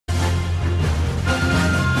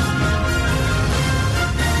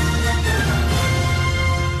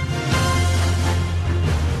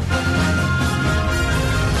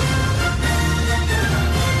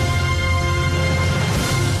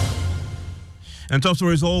And Top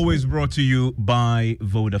Story is always brought to you by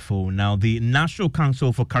Vodafone. Now, the National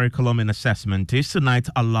Council for Curriculum and Assessment is tonight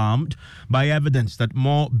alarmed by evidence that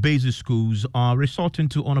more basic schools are resorting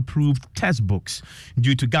to unapproved textbooks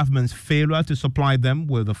due to government's failure to supply them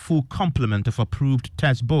with a full complement of approved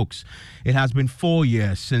textbooks. It has been 4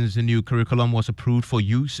 years since the new curriculum was approved for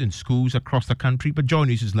use in schools across the country, but Joy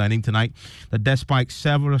News is learning tonight that despite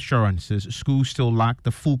several assurances, schools still lack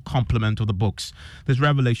the full complement of the books. This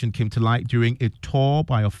revelation came to light during a tour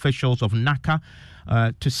by officials of NACA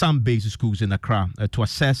to some basic schools in Accra to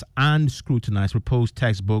assess and scrutinize proposed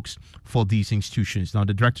textbooks for these institutions. Now,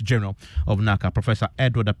 the Director General of NACA, Professor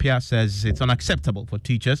Edward Appiah, says it's unacceptable for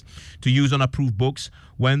teachers to use unapproved books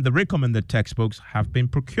when the recommended textbooks have been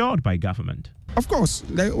procured by government. Of course,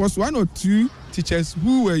 there was 1 or 2 teachers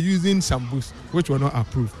who were using some books which were not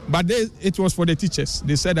approved. But it was for the teachers.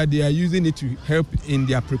 They said that they are using it to help in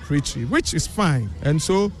their preparatory, which is fine. And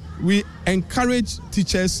so we encourage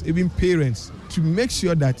teachers, even parents, to make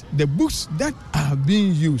sure that the books that are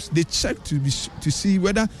being used, they check to see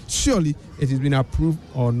whether surely it has been approved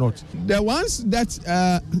or not. The ones that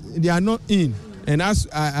they are not in, and as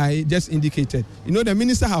I just indicated, the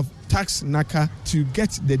minister have tasked NACA to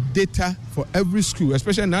get the data for every school,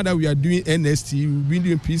 especially now that we are doing NST, we've been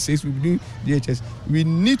doing P6, we've been doing DHS. We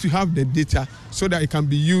need to have the data so that it can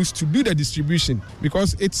be used to do the distribution,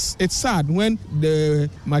 because it's sad when the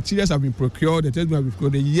materials have been procured, the textbooks have been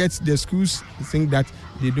procured, yet the schools think that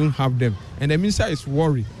they don't have them. And the minister is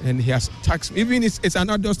worried, and he has taxed, even it's an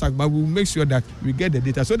adult tax, but we'll make sure that we get the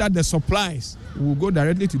data so that the supplies will go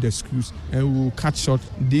directly to the schools and we'll cut short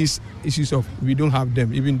these issues of we don't have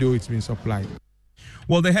them, even though it's been supplied.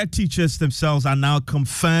 Well, the head teachers themselves are now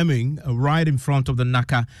confirming right in front of the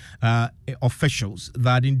NACA officials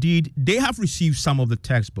that indeed they have received some of the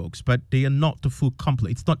textbooks, but they are not the full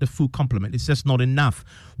complement. It's not the full complement. It's just not enough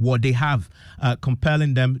what they have,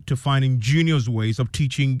 compelling them to find ingenious ways of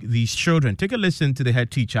teaching these children. Take a listen to the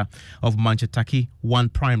head teacher of Manchetaki 1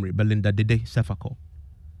 Primary, Belinda Dede Sefako.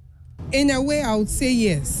 In a way, I would say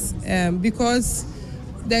yes, because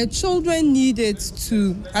the children need it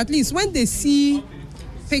to, at least when they see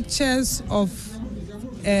pictures of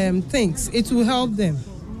things, it will help them.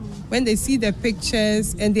 When they see the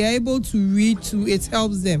pictures and they are able to read too, it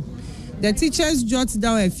helps them. The teachers jot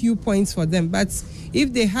down a few points for them, but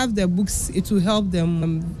if they have the books, it will help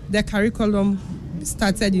them. The curriculum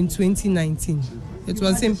started in 2019. It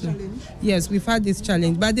was simple. Yes, we've had this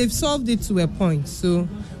challenge, but they've solved it to a point. So,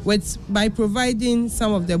 by providing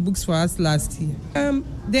some of the books for us last year,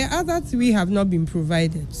 the other 3 have not been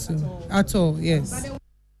provided. So, at all, yes.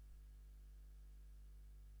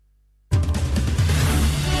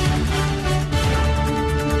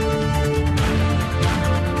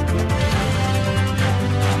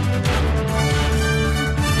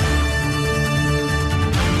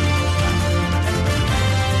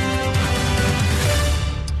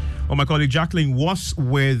 Well, my colleague Jacqueline was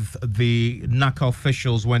with the NACA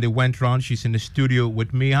officials when they went round. She's in the studio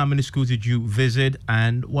with me. How many schools did you visit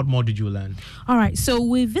and what more did you learn? All right, so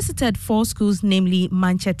we visited 4 schools, namely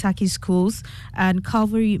Manchetaki Schools and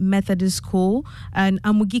Calvary Methodist School and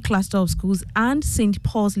Amugi Cluster of Schools and St.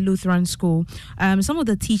 Paul's Lutheran School. Some of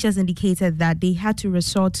the teachers indicated that they had to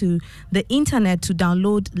resort to the internet to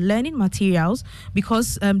download learning materials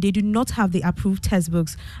because they do not have the approved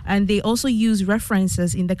textbooks, and they also use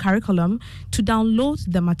references in the curriculum to download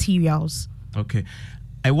the materials. Okay.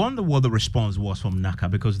 I wonder what the response was from NACA,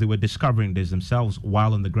 because they were discovering this themselves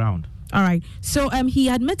while on the ground. All right. So he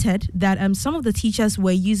admitted that some of the teachers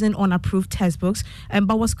were using unapproved textbooks,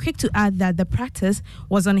 but was quick to add that the practice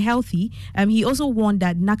was unhealthy. He also warned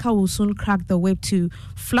that NACA will soon crack the whip to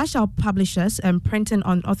flush out publishers and printing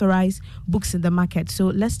unauthorized books in the market. So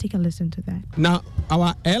let's take a listen to that. Now,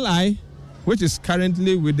 our LI, which is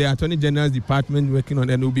currently with the Attorney General's Department working on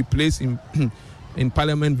and will be placed in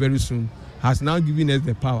Parliament very soon, has now given us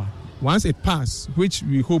the power. Once it passes, which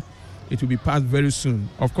we hope it will be passed very soon,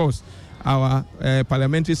 of course, our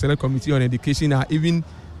Parliamentary Select Committee on Education are even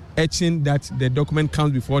etching that the document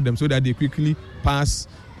comes before them so that they quickly pass.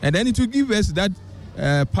 And then it will give us that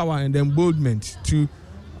power and emboldenment to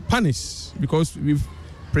punish, because we've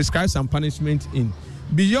prescribed some punishment in.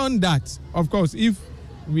 Beyond that, of course, if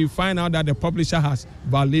we find out that the publisher has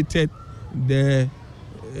violated the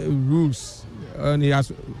rules and he has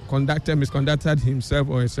misconducted himself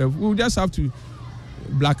or herself, we'll just have to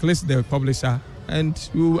blacklist the publisher and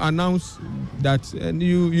we'll announce that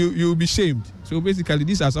you'll be shamed. So basically,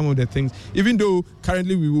 these are some of the things. Even though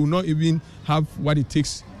currently we will not even have what it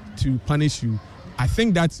takes to punish you, I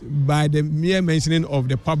think that by the mere mentioning of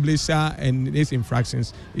the publisher and its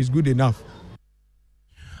infractions is good enough.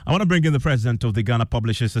 I want to bring in the president of the Ghana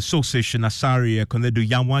Publishers Association, Asari Konedu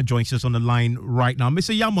Yamwa, joins us on the line right now.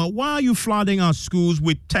 Mr. Yamwa, why are you flooding our schools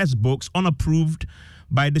with textbooks unapproved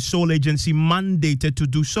by the sole agency mandated to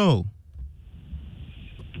do so?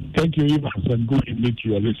 Thank you, Evans, and good evening to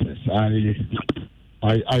your listeners.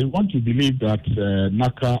 I want to believe that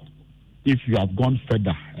NACA, if you have gone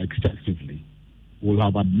further extensively, will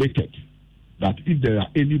have admitted that if there are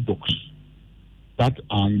any books that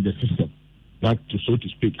are in the system that, so to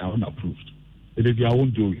speak, are unapproved, it is their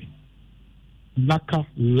own doing. NACA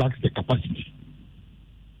lacks the capacity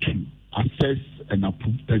to assess and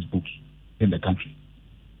approve textbooks in the country.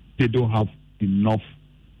 They don't have enough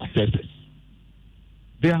assessors.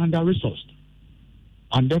 They are under-resourced.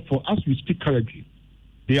 And therefore, as we speak currently,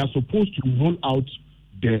 they are supposed to roll out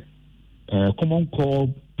the Common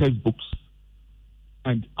Core textbooks.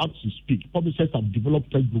 And as we speak, publishers have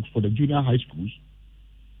developed textbooks for the junior high schools.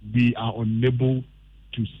 We are unable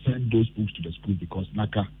to send those books to the school because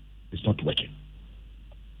NACA is not working.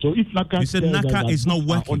 So if NACA, you said NACA is not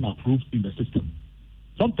working, unapproved in the system,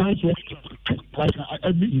 sometimes when like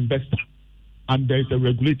every investor and there is a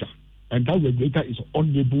regulator, and that regulator is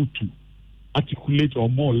unable to articulate or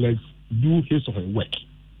more or less do his or her work,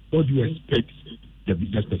 what do you expect the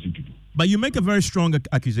business person to do? But you make a very strong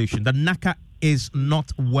accusation that NACA is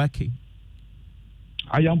not working.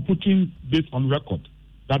 I am putting this on record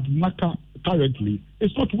that NACA currently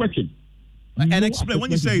is not working. And explain,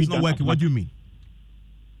 when you say it's not working, what do you mean?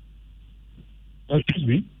 Excuse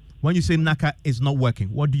me? When you say NACA is not working,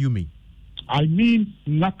 what do you mean? I mean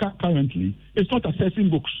NACA currently is not assessing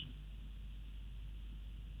books.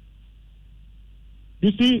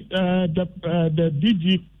 You see, the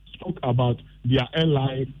DG spoke about their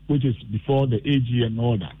LI, which is before the AG and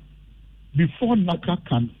all that. Before NACA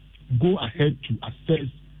can go ahead to assess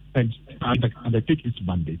and undertake its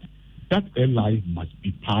mandate, that LI must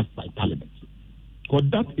be passed by Parliament. Because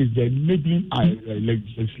that is the enabling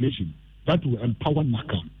legislation that will empower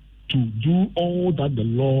NACA to do all that the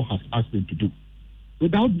law has asked them to do.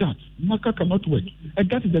 Without that, NACA cannot work. And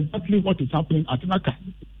that is exactly what is happening at NACA.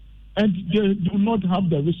 And they do not have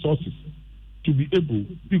the resources to be able,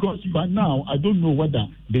 because by now, I don't know whether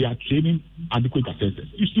they are training adequate assessors.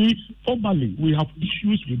 You see, formally, we have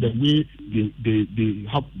issues with the way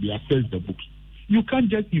they assess the books. You can't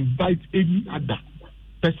just invite any other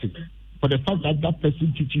person for the fact that that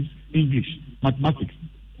person teaches English, mathematics,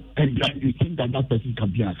 and that you think that that person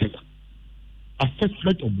can be an assessor.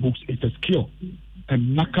 Assessment of books is a skill,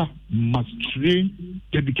 and NACA must train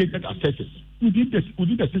dedicated assessors within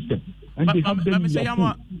the system. And but, they have them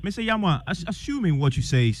Mr. Yamwa, assuming what you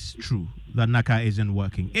say is true, that NACA isn't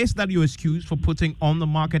working, is that your excuse for putting on the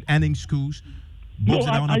market and in schools books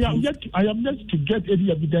that are unapproved? I am yet to get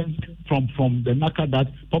any evidence from the NACA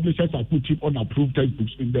that publishers are putting unapproved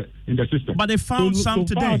textbooks in the system. But they found some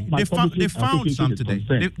today. They found some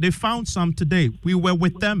today. They found some today. We were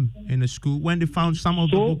with them in the school when they found some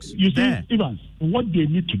of the books you see, there. Evans, what they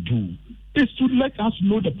need to do is to let us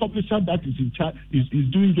know the publisher that is in charge is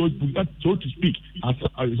doing those books that, so to speak,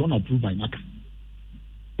 is unapproved by NACA.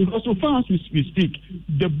 Because so far as we speak,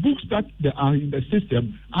 the books that they are in the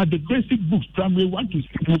system are the basic books, primary 1 to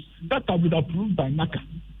 6, that have been approved by NACA.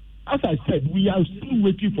 As I said, we are still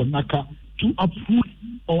waiting for NACA to approve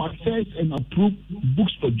or assess and approve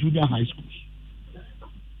books for junior high schools.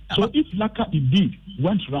 So if NACA indeed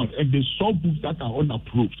went around and they saw books that are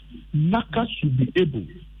unapproved, NACA should be able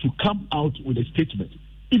to come out with a statement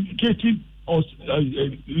indicating or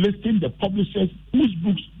listing the publishers whose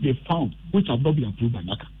books they found which have not been approved by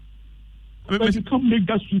NACA. But you can't make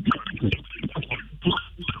that stupid.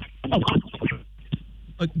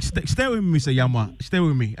 Stay with me, Mr. Yamwa. Stay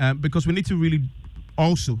with me, because we need to really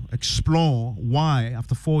also explore why,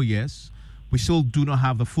 after 4 years, we still do not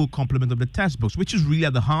have the full complement of the textbooks, which is really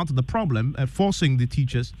at the heart of the problem, forcing the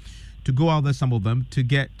teachers to go out there, some of them, to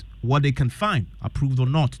get what they can find, approved or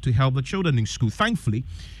not, to help the children in school. Thankfully,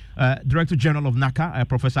 Director General of NACA,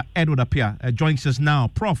 Professor Edward Appiah, joins us now.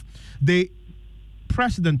 Prof, the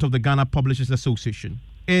president of the Ghana Publishers Association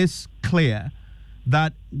is clear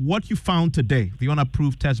that what you found today, the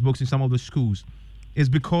unapproved textbooks in some of the schools, is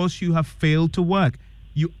because you have failed to work.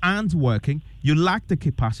 You aren't working, you lack the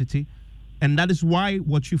capacity, and that is why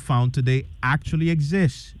what you found today actually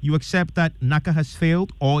exists. You accept that NACA has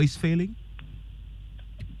failed or is failing?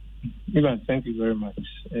 Ivan, thank you very much,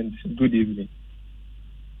 and good evening.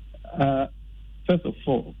 First of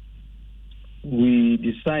all, we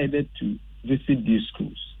decided to visit these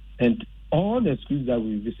schools, and all the schools that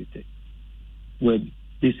we visited were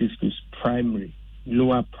basic schools, primary,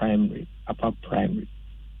 lower primary, upper primary.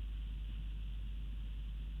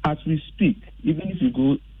 As we speak, even if you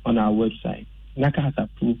go on our website, NACA has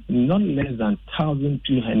approved not less than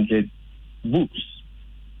 1,200 books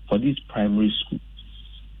for these primary schools,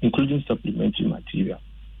 including supplementary material.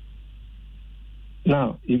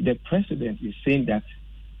 Now, if the president is saying that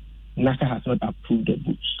NACA has not approved the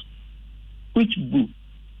books, which book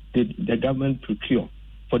did the government procure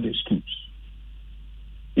for the schools?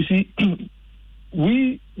 You see,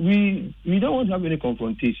 we don't want to have any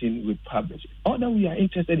confrontation with publishers. All that we are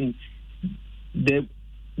interested in, the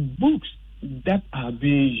books that are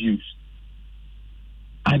being used,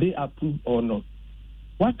 are they approved or not?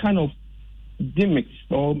 What kind of gimmicks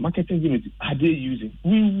or marketing gimmicks are they using?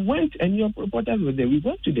 We went, and your reporters were there, we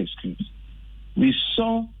went to the schools. We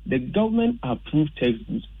saw the government-approved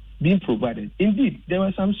textbooks being provided. Indeed, there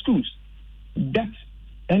were some schools that,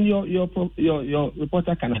 and your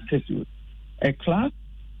reporter can attest to it, a class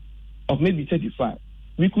of maybe 35.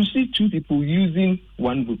 We could see 2 people using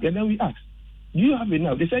one book, and then we asked, do you have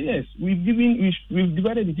enough? They said, yes, we've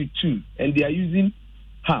divided it into 2, and they are using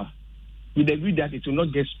half. We agreed that it will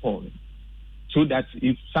not get spoiled, so that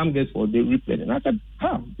if some gets spoiled, they replay it. And I said,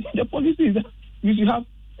 how? The policy is that you should have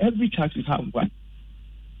every chance you have one.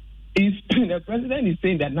 If the president is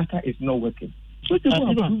saying that NACA is not working, so people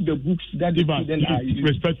approve the books that the students are using.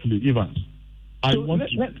 Respectfully, Evans, I want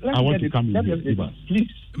to come in here, Evans. Please.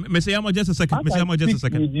 Mr. Yamo, just a second. Mr. Yamo, just a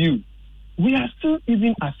second. With you, we are still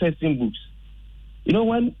even assessing books. You know,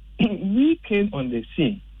 when we came on the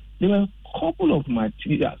scene, there were a couple of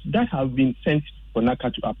materials that have been sent for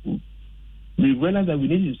NACA to approve. We realized that we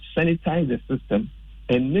need to sanitize the system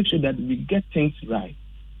and make sure that we get things right.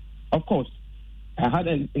 Of course, I had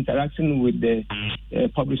an interaction with the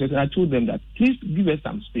publishers, and I told them that please give us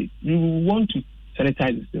some space. We want to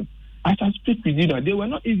sanitize the system. As I speak with you now, they were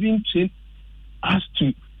not even trained as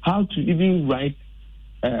to how to even write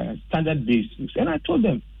standard-based books. And I told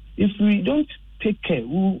them, if we don't take care,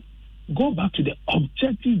 we'll go back to the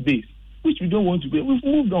objective base, which we don't want to be. We've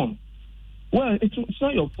moved on. Well, it's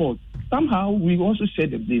not your fault. Somehow, we also share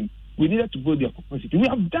the blame. We needed to build their capacity. We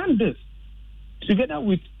have done this together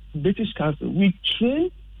with British Council. We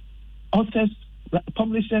train authors,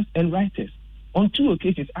 publishers, and writers on 2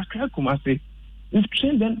 occasions. Accra, Kumasi, we've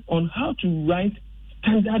trained them on how to write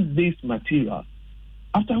standard-based material.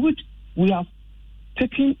 After which, we have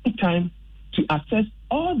taken time to assess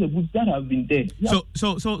all the books that have been there.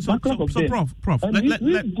 So, Prof. And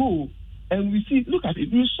we go and we see, look at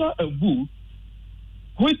it. We saw a book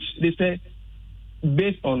which they say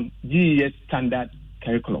based on GES standard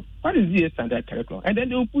curriculum. What is GES standard curriculum? And then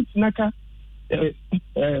they will put NACA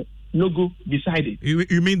logo beside it.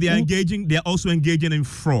 You mean they are also engaging in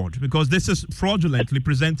fraud, because this is fraudulently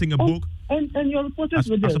presenting a book. And your reporters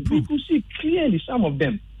were there. You could see clearly some of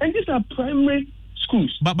them. And these are primary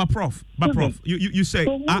schools. But Prof, you say,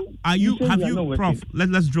 Prof,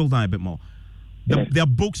 let's drill down a bit more. There are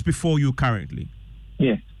books before you currently.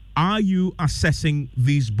 Yes. Are you assessing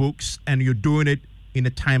these books and you're doing it in a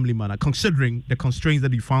timely manner, considering the constraints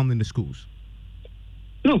that you found in the schools?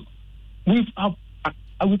 Look, we've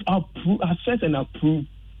assessed and approved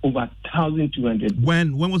over 1,200.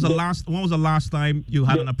 When was the last time you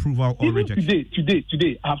had an approval or rejection?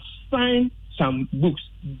 Today, I've signed some books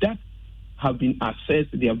that have been assessed.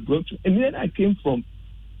 They have brought to, and then I came from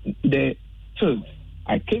the field.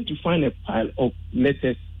 I came to find a pile of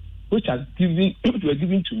letters which were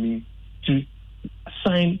given to me to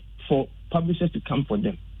sign for publishers to come for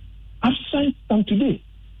them. I've signed them today.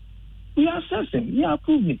 We are assessing, we are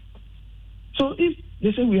approving. So if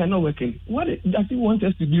they say we are not working, what does he want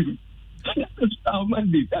us to do? That's our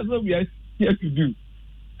mandate. That's what we are here to do.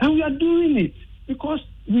 And we are doing it because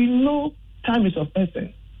we know time is of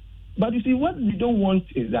essence. But you see, what we don't want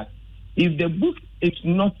is that if the book is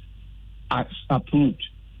not approved,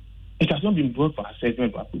 it has not been brought for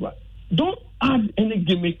assessment for approval. Don't add any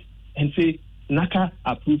gimmick and say NACA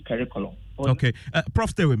approved curriculum. Okay, Prof,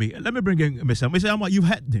 stay with me. Let me bring in Mr. Amma. You've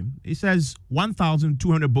heard him. He says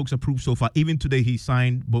 1,200 books approved so far. Even today, he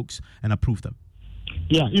signed books and approved them.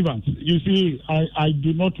 Yeah, Evans, you see, I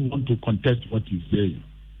do not want to contest what he's saying.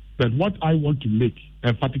 But what I want to make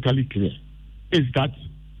emphatically clear is that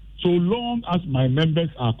so long as my members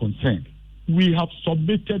are concerned, we have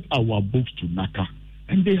submitted our books to NACA,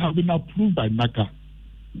 and they have been approved by NACA.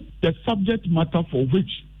 The subject matter for which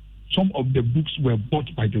some of the books were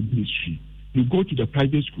bought by the ministry, you go to the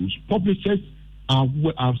private schools, publishers are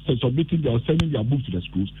submitting or sending their books to the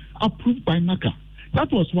schools, approved by NACA.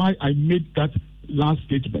 That was why I made that last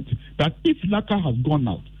statement, that if NACA has gone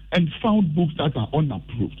out and found books that are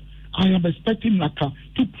unapproved, I am expecting NACA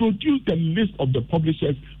to produce the list of the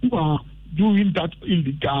publishers who are doing that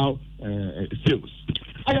illegal sales.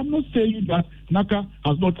 I am not saying that NACA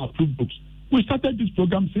has not approved books. We started this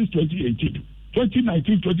program since 2018,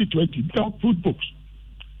 2019, 2020. We have approved books.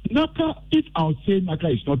 NACA, if I'll say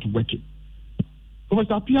NACA is not working,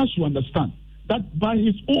 Professor Appiah should understand that by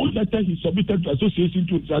his own letter he submitted to association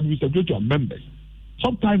to his administrative members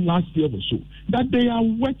sometime last year or so, that they are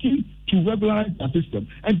working to regularize the system,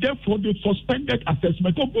 and therefore they suspended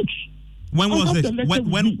assessment of books. When was this?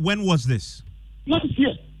 When was this? Last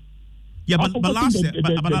year. Yeah, but last year,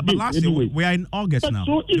 but last year, we are in August now.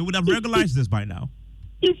 So they would have regularized this by now.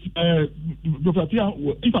 If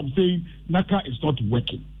I'm saying NACA is not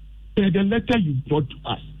working, the letter you brought to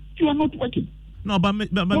us, you are not working. No, but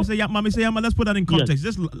let's put that in context.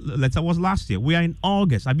 Yes. This letter was last year. We are in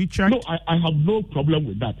August. Have you checked? No, I have no problem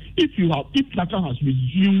with that. If NACA has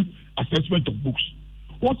resumed assessment of books,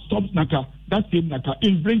 what stops NACA, that same NACA,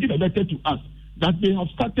 in bringing a letter to us that they have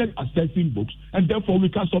started assessing books and therefore we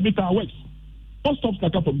can submit our works? What stops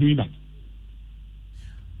NACA from doing that?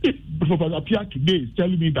 If Professor Appiah today is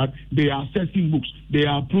telling me that they are assessing books, they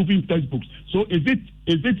are approving textbooks, so is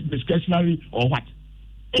it discretionary or what?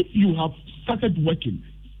 If you have started working,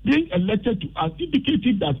 bring a letter to us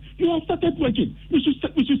indicating that you have started working. We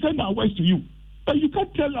should send our works to you. But you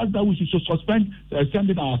can't tell us that we should suspend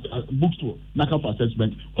sending our books to NACA for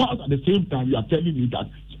assessment, while at the same time you are telling me that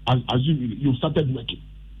assuming you started working.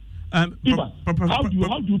 How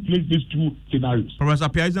do you place these two scenarios? Professor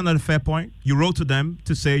Appiah, isn't that a fair point? You wrote to them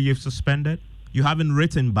to say you've suspended. You haven't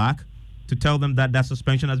written back to tell them that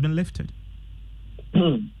suspension has been lifted.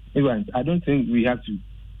 Evans, I don't think we have to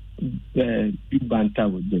do banter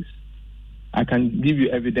with this. I can give you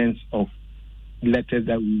evidence of letters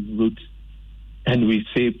that we wrote and we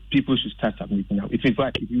say people should start submitting now. In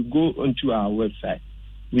fact, if you go onto our website,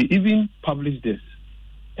 we even publish this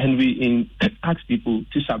and we ask people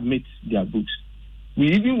to submit their books.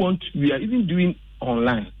 We are even doing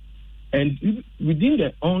online. And within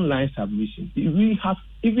the online submission, we have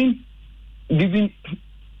even given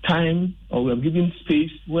time, or we have given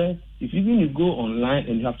space where if even you go online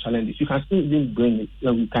and you have challenges, you can still even bring it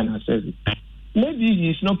and we can access it. Maybe he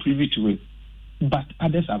is not privy to it, but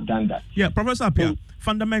others have done that. Yeah, Professor Appiah,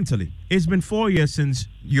 fundamentally, it's been 4 years since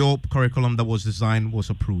your curriculum that was designed was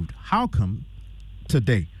approved. How come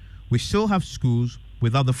today we still have schools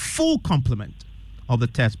without the full complement of the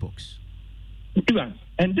textbooks?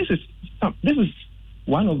 And this is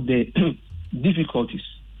one of the difficulties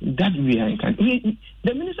that we are encountering.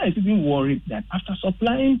 The minister is even worried that after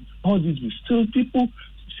supplying all these books, still people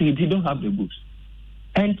say they don't have the books.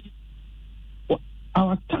 And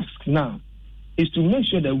our task now is to make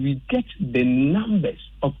sure that we get the numbers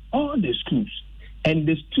of all the schools and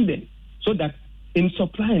the students so that in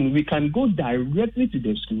supplying we can go directly to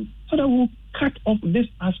the school so that we'll cut off this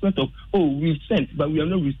aspect of, we've sent, but we have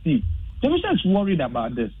not received. The minister is worried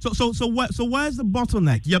about this. So where's the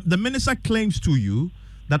bottleneck? Yep, the minister claims to you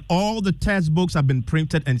that all the textbooks have been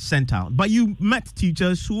printed and sent out. But you met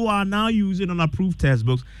teachers who are now using unapproved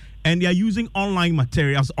textbooks and they are using online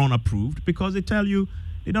materials unapproved because they tell you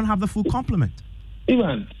they don't have the full complement.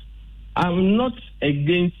 Even, I'm not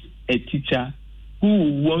against a teacher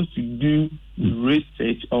who wants to do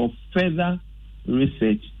research or further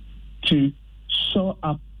research to show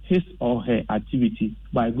up his or her activity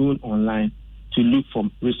by going online to look for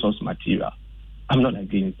resource material. I'm not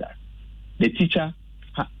against that. The teacher,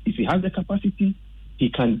 if he has the capacity, he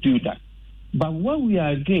can do that. But what we are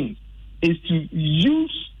against is to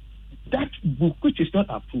use that book which is not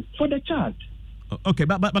approved for the child. Okay,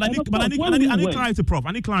 but I need clarity, Prof.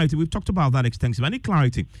 I need clarity. We've talked about that extensively. I need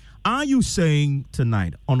clarity. Are you saying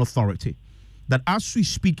tonight on authority that as we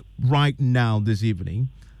speak right now this evening,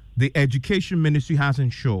 the Education Ministry has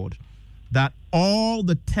ensured that all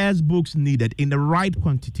the textbooks needed in the right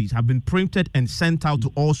quantities have been printed and sent out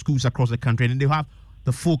to all schools across the country and they have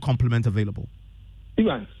the full complement available?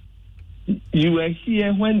 Ivan, you were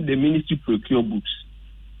here when the ministry procured books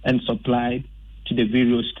and supplied to the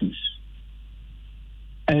various schools.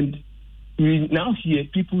 And we now hear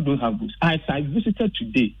people don't have books. As I visited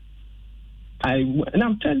today, and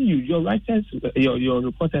I'm telling you, your writers, your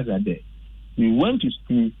reporters are there. We went to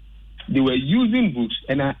school, they were using books,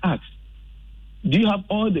 and I asked, do you have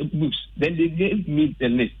all the books? Then they gave me the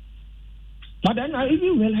list. But then I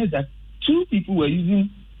even realized that 2 people were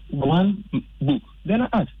using one book. Then I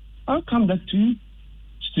asked, how come that 2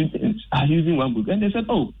 students are using one book? And they said,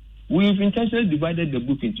 we've intentionally divided the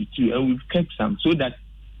book into 2 and we've kept some so that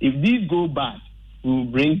if these go bad, we'll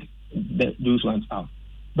bring those ones out.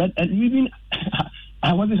 But even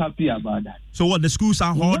I wasn't happy about that. So what, the schools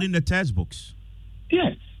are hoarding the textbooks?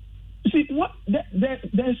 Yes. See,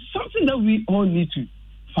 there's something that we all need to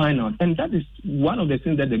find out. And that is one of the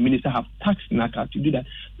things that the minister have tasked NACA to do that.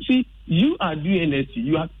 See, you are doing NSC,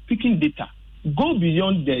 you are picking data. Go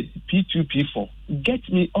beyond the P2, P4. Get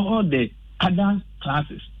me all the other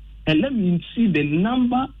classes. And let me see the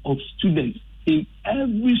number of students in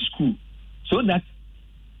every school so that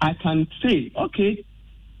I can say, okay,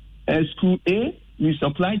 school A, we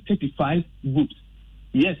supply 35 books.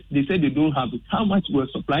 Yes, they said they don't have it. How much will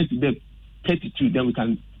supply to them? 32. Then we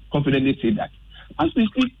can confidently say that. As we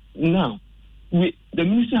speak now, the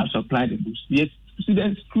ministry have supplied the books. Yes,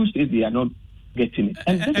 students, schools say they are not getting it.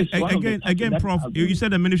 And again, Prof, you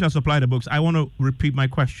said the ministry has supplied the books. I want to repeat my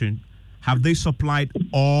question. Have they supplied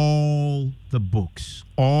all the books,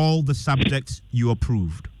 all the subjects you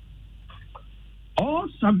approved? All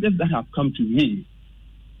subjects that have come to me,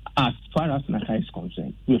 as far as NACA is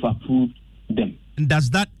concerned, we've approved them. And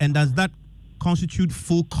does that constitute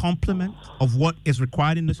full complement of what is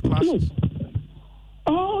required in this class? Yes.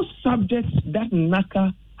 All subjects that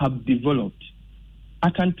NACA have developed,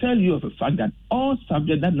 I can tell you of a fact that all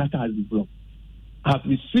subjects that NACA has developed have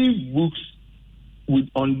received books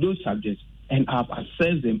on those subjects and have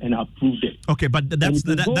assessed them and approved them. Okay, but that's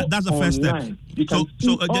the first step. So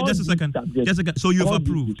just a second. So you've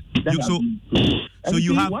approved. So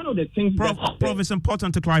you have. One of the things, Prof, it's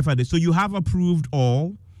important to clarify this. So you have approved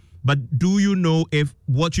all, but do you know if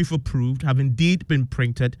what you've approved have indeed been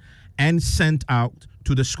printed and sent out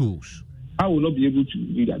to the schools? I will not be able to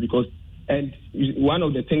do that because, and one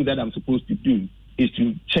of the things that I'm supposed to do is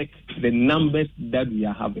to check the numbers that we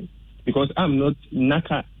are having. Because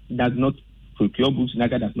NACA does not procure books,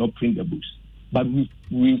 NACA does not print the books. But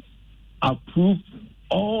we approve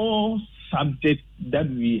all subjects that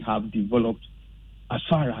we have developed as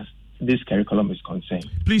far as this curriculum is concerned.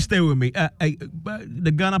 Please stay with me.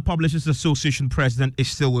 The Ghana Publishers Association president is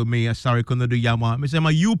still with me, Asari Konodo Yama. Ms. Emma,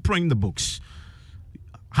 you print the books.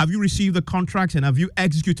 Have you received the contracts and have you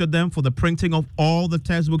executed them for the printing of all the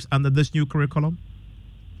textbooks under this new curriculum?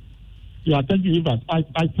 Yeah, thank you, Ivan.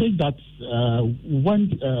 I think that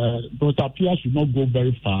when Dr. Pierre should not go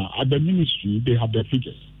very far, at the ministry, they have their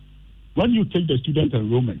figures. When you take the student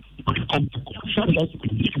enrollment and the contract that's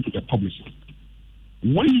conditioned to the publisher,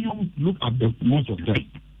 when you look at the most of them,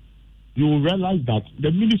 you will realize that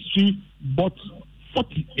the ministry bought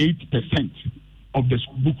 48% of the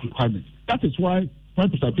book requirements. That is why when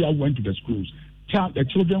Dr. Pierre went to the schools, the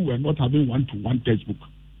children were not having one-to-one textbook.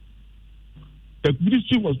 The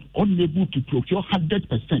ministry was unable to procure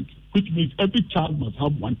 100%, which means every child must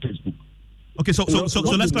have one textbook. Okay, so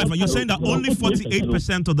let's clarify. You're saying that only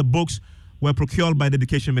 48% of the books were procured by the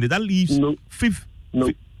Education Ministry. That leaves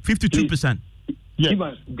 52%. Yes.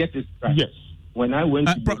 Even get this right. Yes. When I went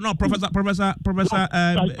Professor, hello, Professor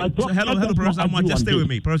Amwa, just stay with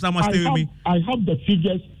me. Professor Amwa, stay with me. I have the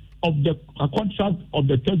figures of the contract of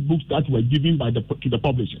the textbooks that were given to the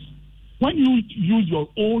publishers. When you use your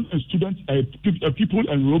own student people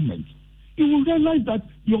enrollment, you will realize that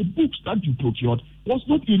your books that you procured was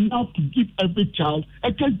not enough to give every child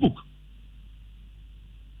a textbook.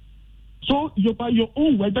 So by your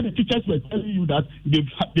own way, that the teachers were telling you that they've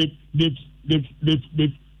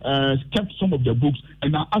kept some of the books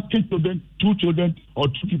and are asking two children or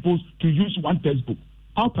two people to use one textbook.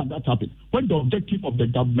 How can that happen? When the objective of the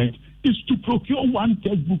government is to procure one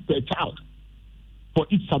textbook per child for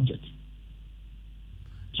each subject.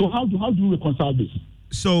 So how do you reconcile this?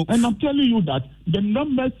 And I'm telling you that the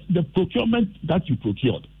numbers, the procurement that you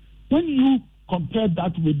procured, when you compare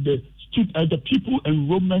that with the people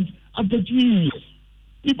enrollment at the GES,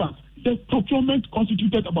 even the procurement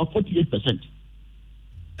constituted about 48%.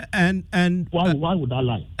 And why would I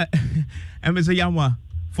lie? And Mr. Yamwa,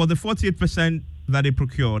 for the 48% that they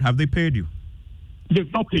procured, have they paid you?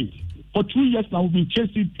 They've not paid. For 2 years now, we've been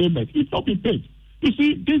chasing payment. It's not been paid. You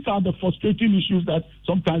see, these are the frustrating issues that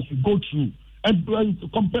sometimes we go through and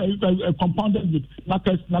compounded with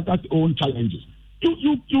NACA's own challenges.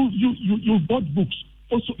 You bought books.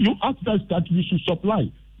 Also, you asked us that we should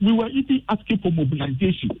supply. We were even asking for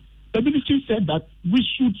mobilization. The ministry said that we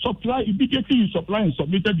should supply immediately. You supply and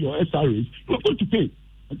submitted your SRAs, you are going to pay.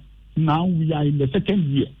 Now we are in the second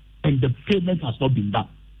year and the payment has not been done.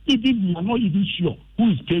 Even we are not even sure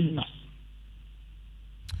who is paying us.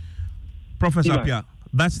 Professor Apia,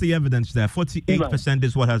 that's the evidence there. 48%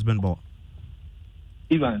 is what has been bought.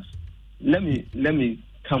 Evans, let me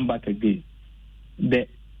come back again. The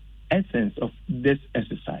essence of this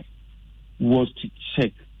exercise was to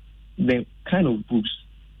check the kind of books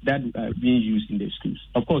that are being used in the schools.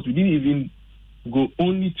 Of course, we didn't even go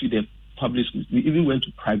only to the public schools. We even went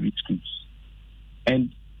to private schools.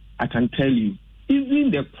 And I can tell you, even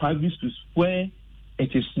the private schools where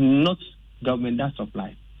it is not government that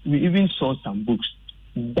supplied. We even saw some books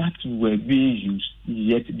that were being used,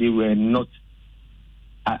 yet they were not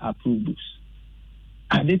approved books.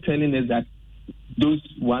 Are they telling us that those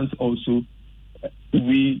ones also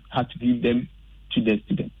we have to give them to the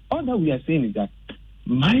students? All that we are saying is that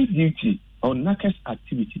my duty or NACA's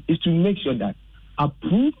activity is to make sure that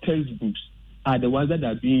approved textbooks are the ones that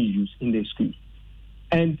are being used in the school.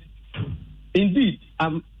 And indeed,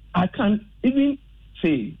 I can even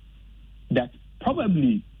say that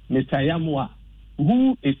probably Mr. Yamwa,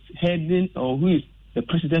 who is heading or who is the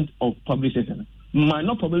president of Publishers, might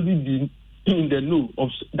not probably be in the know of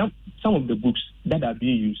some of the books that are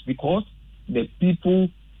being used because the people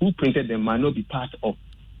who printed them might not be part of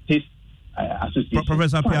his association.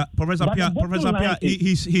 Professor Appiah,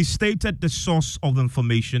 he stated the source of the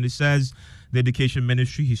information. It says the Education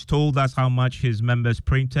Ministry. He's told us how much his members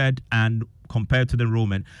printed and compared to the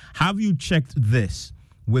enrollment. Have you checked this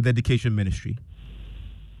with the Education Ministry?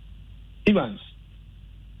 Evans,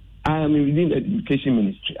 I am within the Education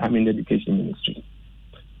Ministry. I'm in the Education Ministry.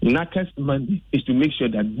 NACA's mandate is to make sure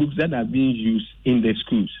that books that are being used in the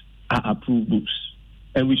schools are approved books.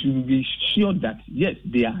 And we should be sure that, yes,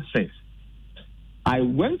 they are assessed. I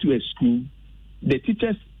went to a school, the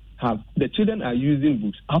children are using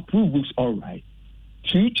books, approved books, all right.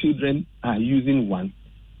 2 children are using one.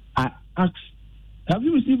 I asked, have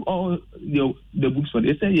you received all the books for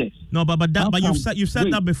this? They say yes. No, but you've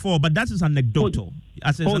said that before, but that is anecdotal.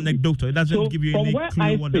 It's anecdotal. It doesn't give you any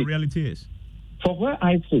clue what the reality is. For where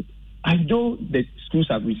I sit, I know that schools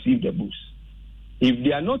have received the books. If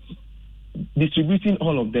they are not distributing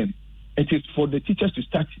all of them, it is for the teachers to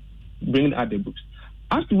start bringing out the books.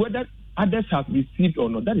 As to whether others have received or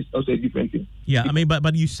not, that is also a different thing. Yeah, I mean,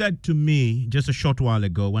 but you said to me just a short while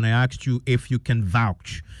ago when I asked you if you can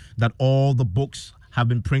vouch that all the books have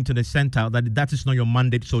been printed and sent out, that is not your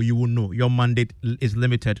mandate, so you will know. Your mandate is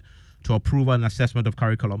limited to approval and assessment of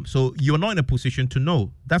curriculum. So you're not in a position to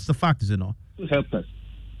know. That's the fact, is it not? To help us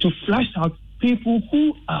to flash out people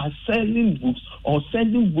who are selling books or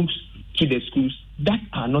sending books to the schools that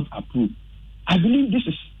are not approved. I believe this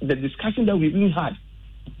is the discussion that we've even had.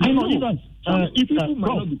 I know,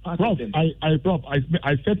 Prof,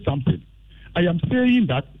 I said something. I am saying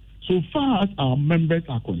that so far as our members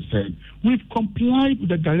are concerned, we've complied with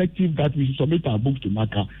the directive that we submit our books to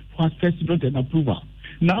NACA for assessment and approval.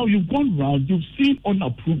 Now you've gone round, you've seen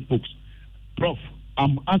unapproved books. Prof,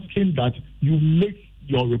 I'm asking that you make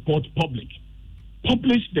your report public.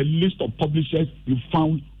 Publish the list of publishers you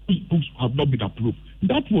found whose books have not been approved.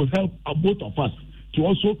 That will help both of us to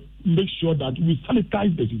also make sure that we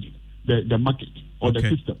sanitize the market or the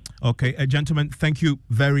system. Okay, gentlemen, thank you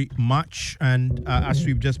very much. And as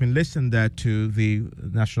we've just been listening there to the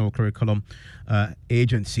National Curriculum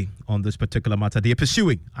Agency on this particular matter, they are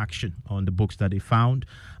pursuing action on the books that they found.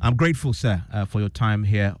 I'm grateful, sir, for your time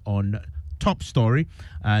here on Top Story,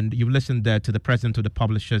 and you've listened there to the president of the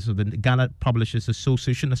publishers of the Ghana Publishers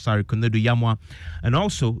Association, Asari Konedu Yamwa, and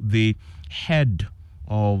also the head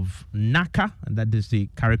of NACA, and that is the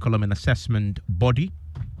Curriculum and Assessment Body,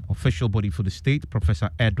 official body for the state, Professor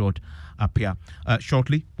Edward Appiah.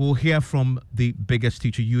 Shortly, we'll hear from the biggest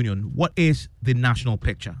teacher union. What is the national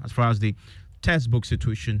picture as far as the textbook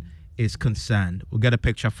situation is concerned? We'll get a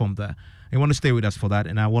picture from there. You want to stay with us for that,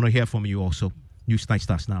 and I want to hear from you also. News Night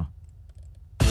starts now.